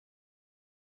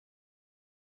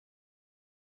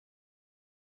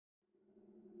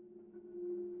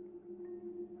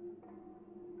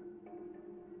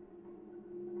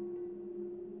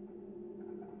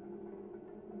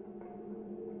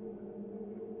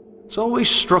It's always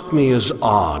struck me as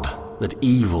odd that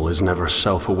evil is never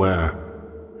self-aware.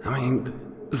 I mean,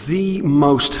 the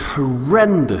most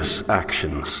horrendous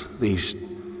actions, these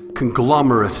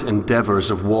conglomerate endeavors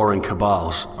of warring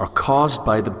cabals, are caused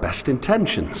by the best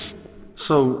intentions.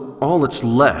 So all that's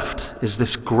left is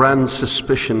this grand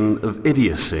suspicion of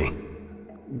idiocy.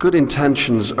 Good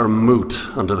intentions are moot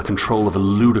under the control of a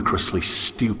ludicrously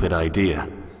stupid idea.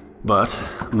 But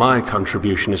my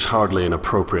contribution is hardly an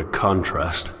appropriate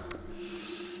contrast.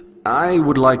 I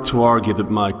would like to argue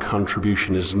that my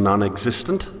contribution is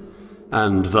non-existent,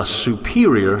 and thus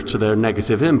superior to their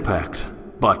negative impact.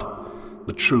 But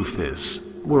the truth is,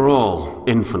 we're all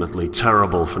infinitely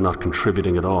terrible for not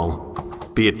contributing at all,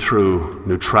 be it through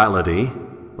neutrality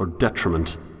or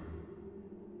detriment.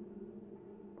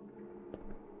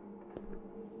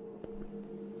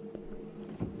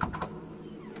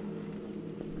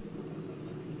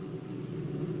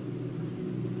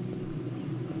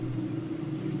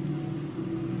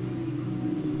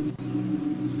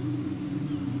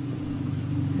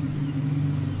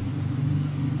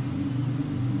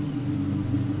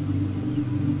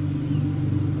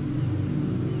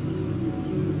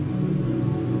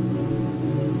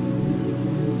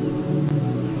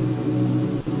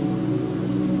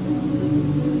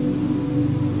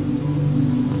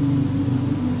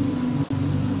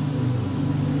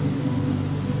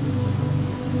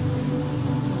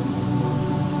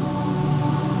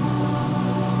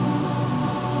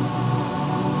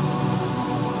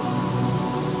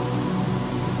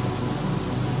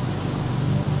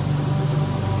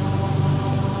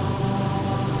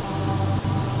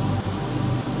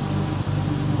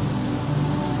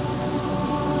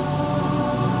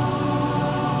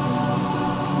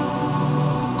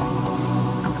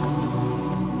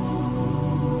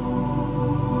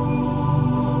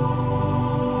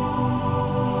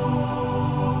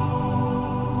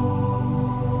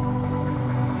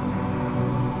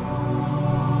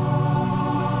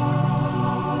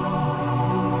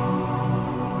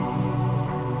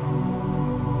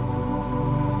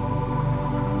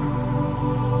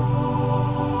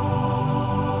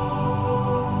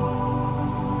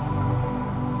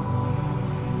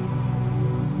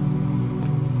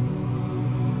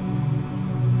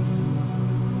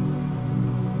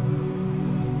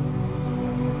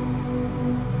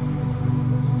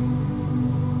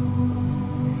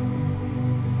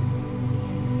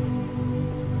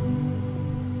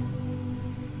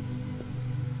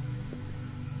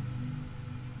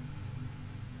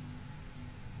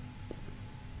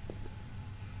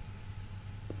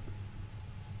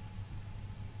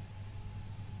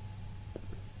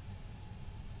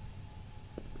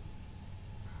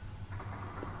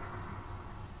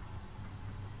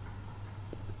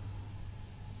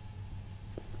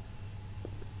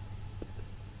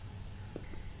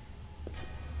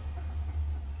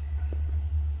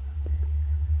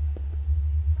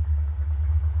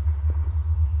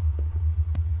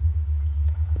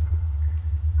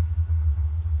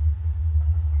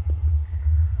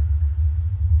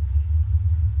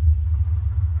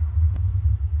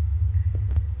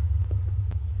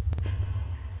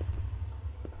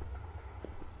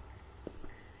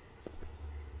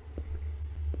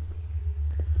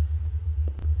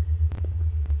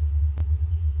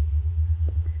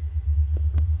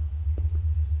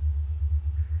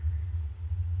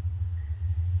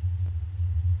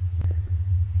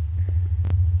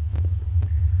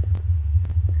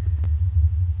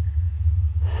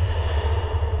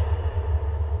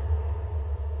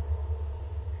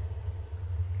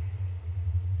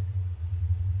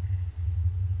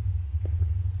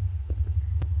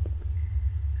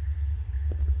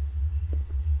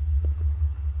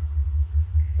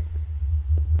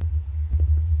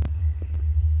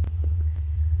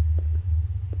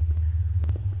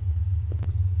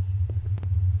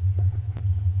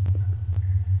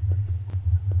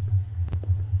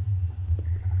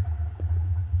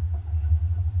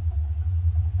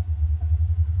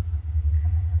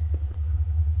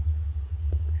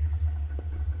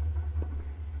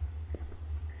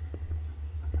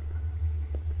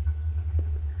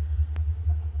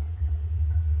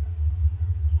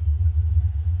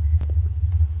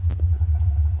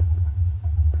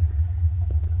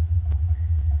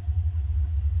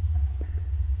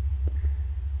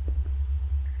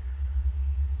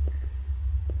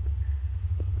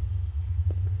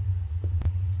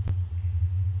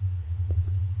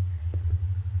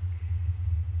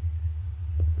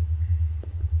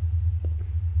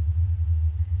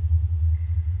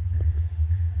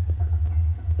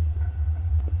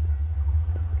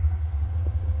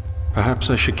 Perhaps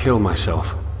I should kill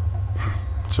myself.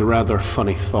 It's a rather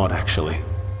funny thought, actually.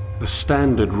 The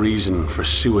standard reason for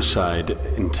suicide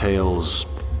entails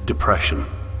depression.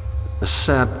 A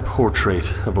sad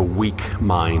portrait of a weak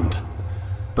mind.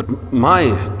 But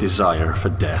my desire for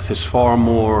death is far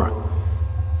more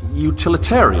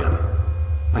utilitarian.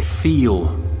 I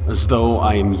feel as though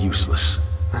I am useless.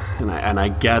 And I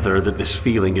gather that this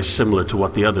feeling is similar to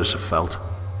what the others have felt.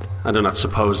 I do not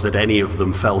suppose that any of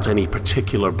them felt any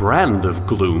particular brand of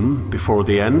gloom before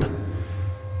the end.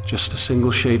 Just a single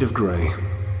shade of grey.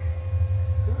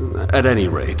 At any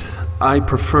rate, I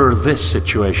prefer this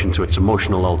situation to its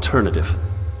emotional alternative.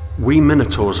 We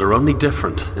Minotaurs are only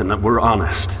different in that we're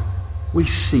honest. We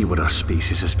see what our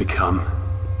species has become.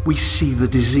 We see the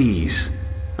disease,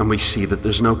 and we see that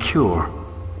there's no cure.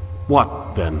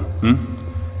 What then,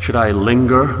 Should I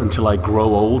linger until I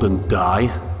grow old and die,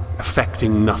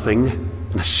 affecting nothing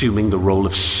and assuming the role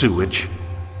of sewage?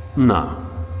 No.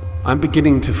 I'm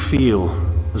beginning to feel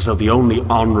as though the only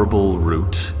honorable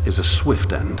route is a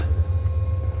swift end.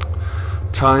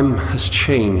 Time has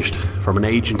changed from an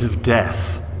agent of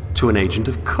death to an agent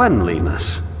of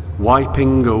cleanliness,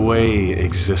 wiping away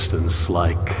existence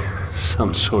like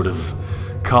some sort of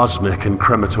cosmic and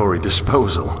crematory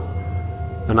disposal.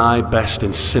 And I best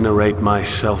incinerate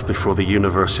myself before the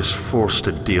universe is forced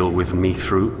to deal with me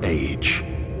through age.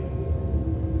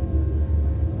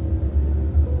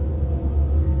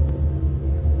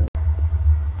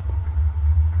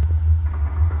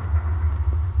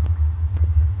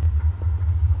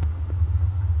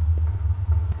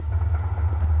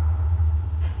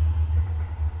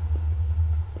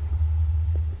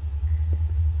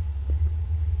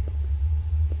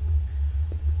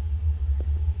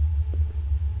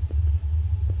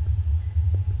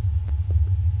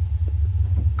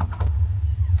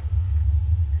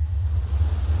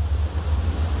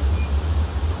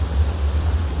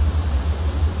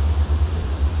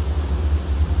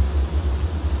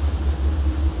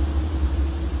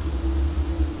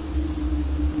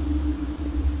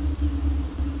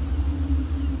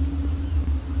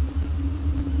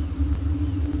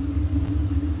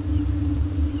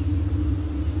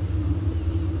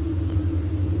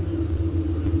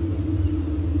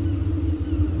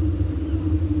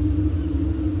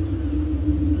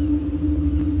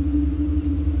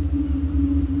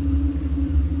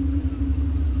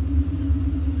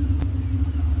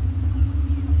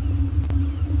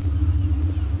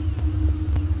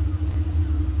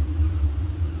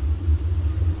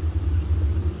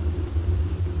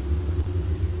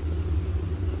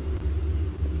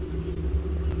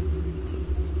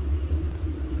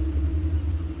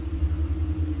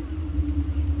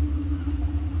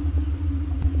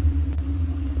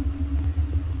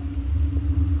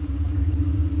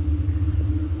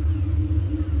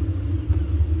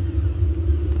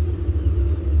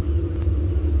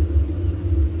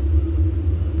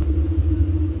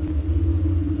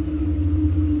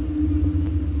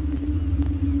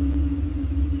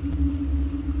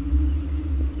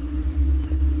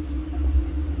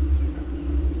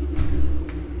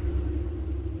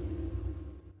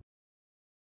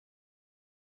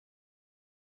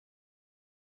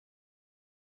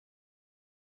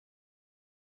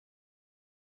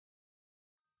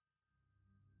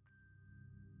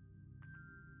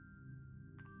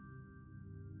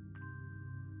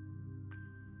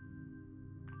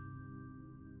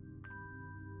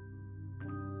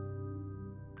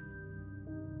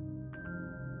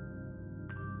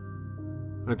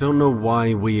 I don't know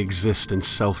why we exist in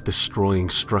self-destroying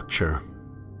structure.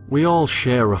 We all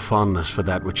share a fondness for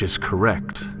that which is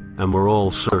correct, and we're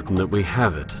all certain that we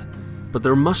have it. But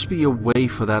there must be a way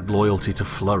for that loyalty to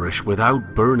flourish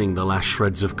without burning the last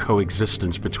shreds of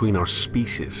coexistence between our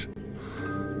species.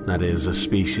 That is, a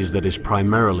species that is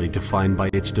primarily defined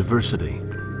by its diversity.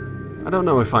 I don't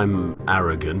know if I'm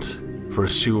arrogant for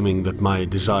assuming that my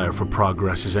desire for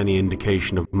progress is any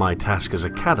indication of my task as a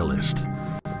catalyst,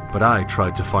 but I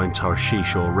tried to find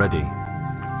Tarshish already.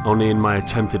 Only in my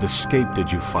attempted escape did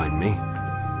you find me,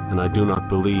 and I do not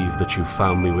believe that you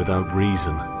found me without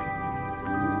reason.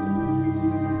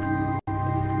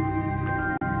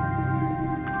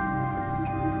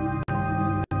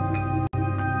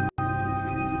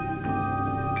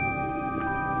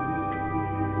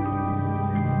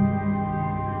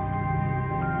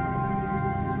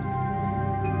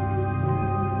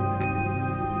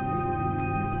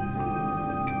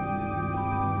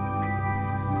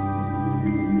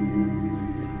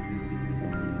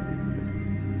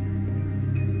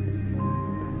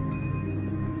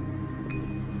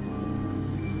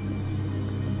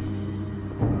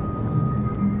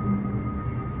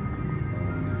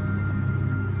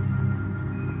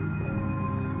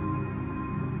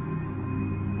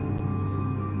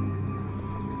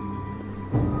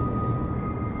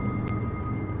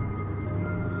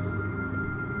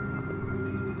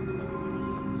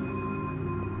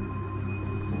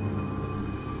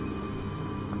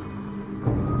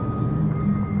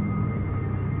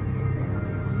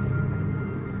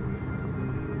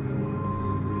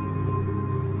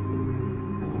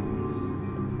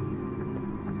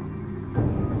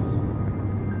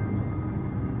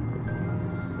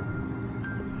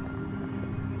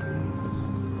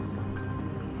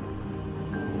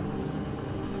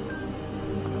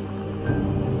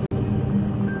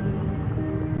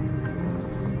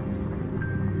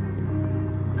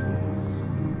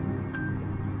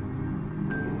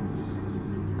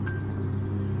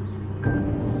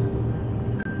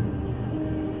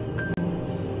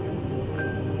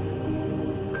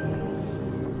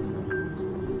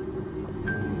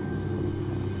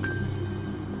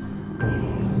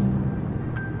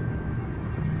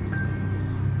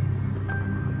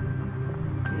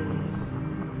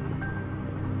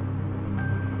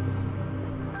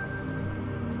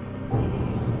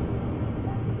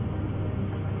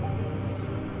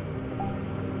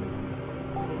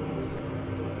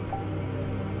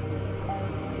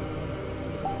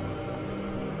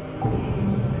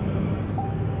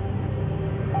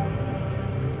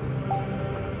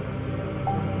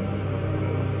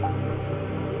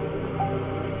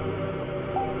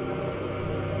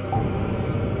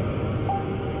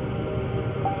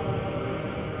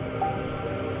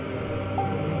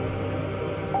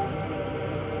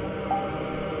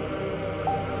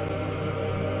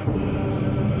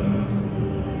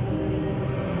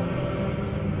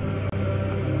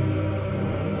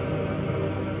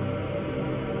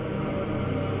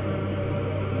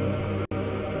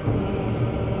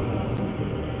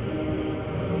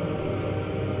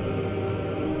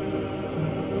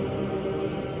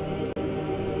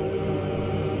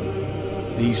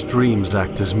 These dreams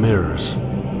act as mirrors.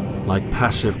 Like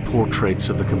passive portraits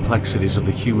of the complexities of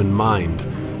the human mind,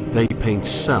 they paint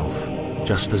self,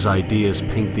 just as ideas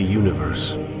paint the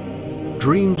universe.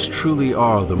 Dreams truly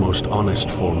are the most honest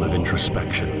form of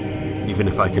introspection, even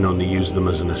if I can only use them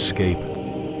as an escape.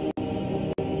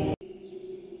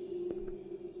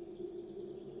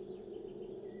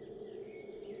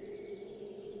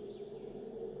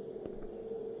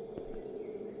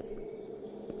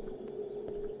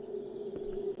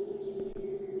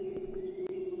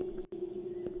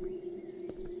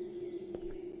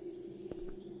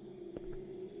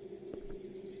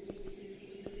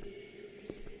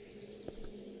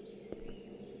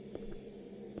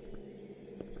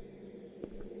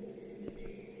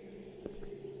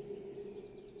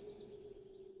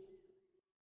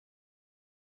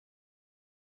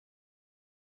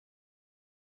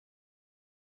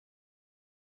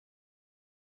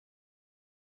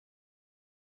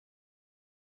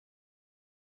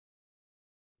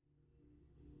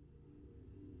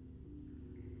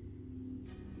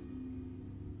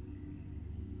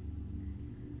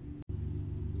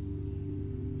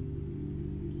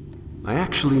 I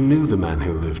actually knew the man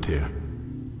who lived here.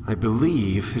 I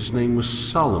believe his name was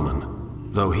Solomon,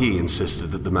 though he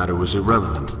insisted that the matter was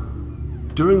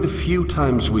irrelevant. During the few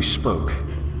times we spoke,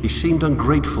 he seemed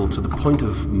ungrateful to the point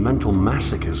of mental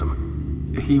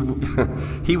masochism.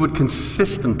 He would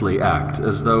consistently act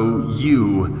as though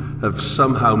you have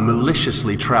somehow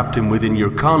maliciously trapped him within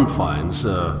your confines,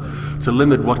 to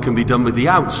limit what can be done with the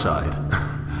outside.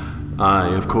 I,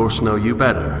 of course, know you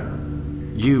better.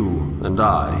 You and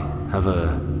I have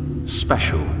a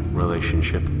special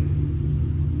relationship.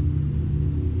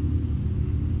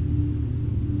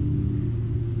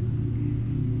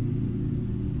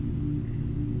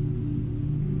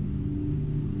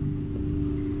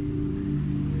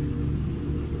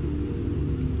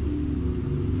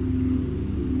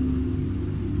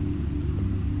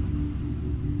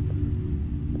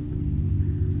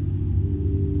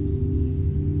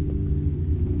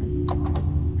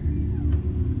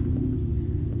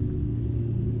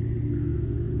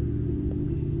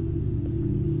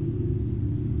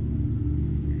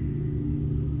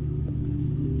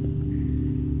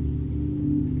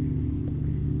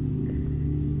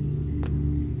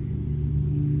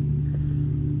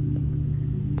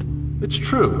 It's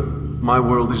true, my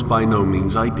world is by no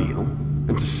means ideal,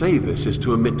 and to say this is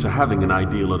to admit to having an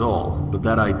ideal at all, but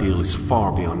that ideal is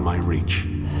far beyond my reach.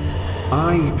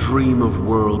 I dream of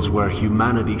worlds where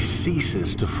humanity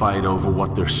ceases to fight over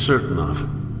what they're certain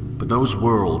of, but those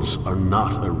worlds are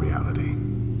not a reality.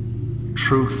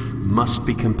 Truth must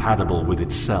be compatible with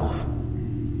itself,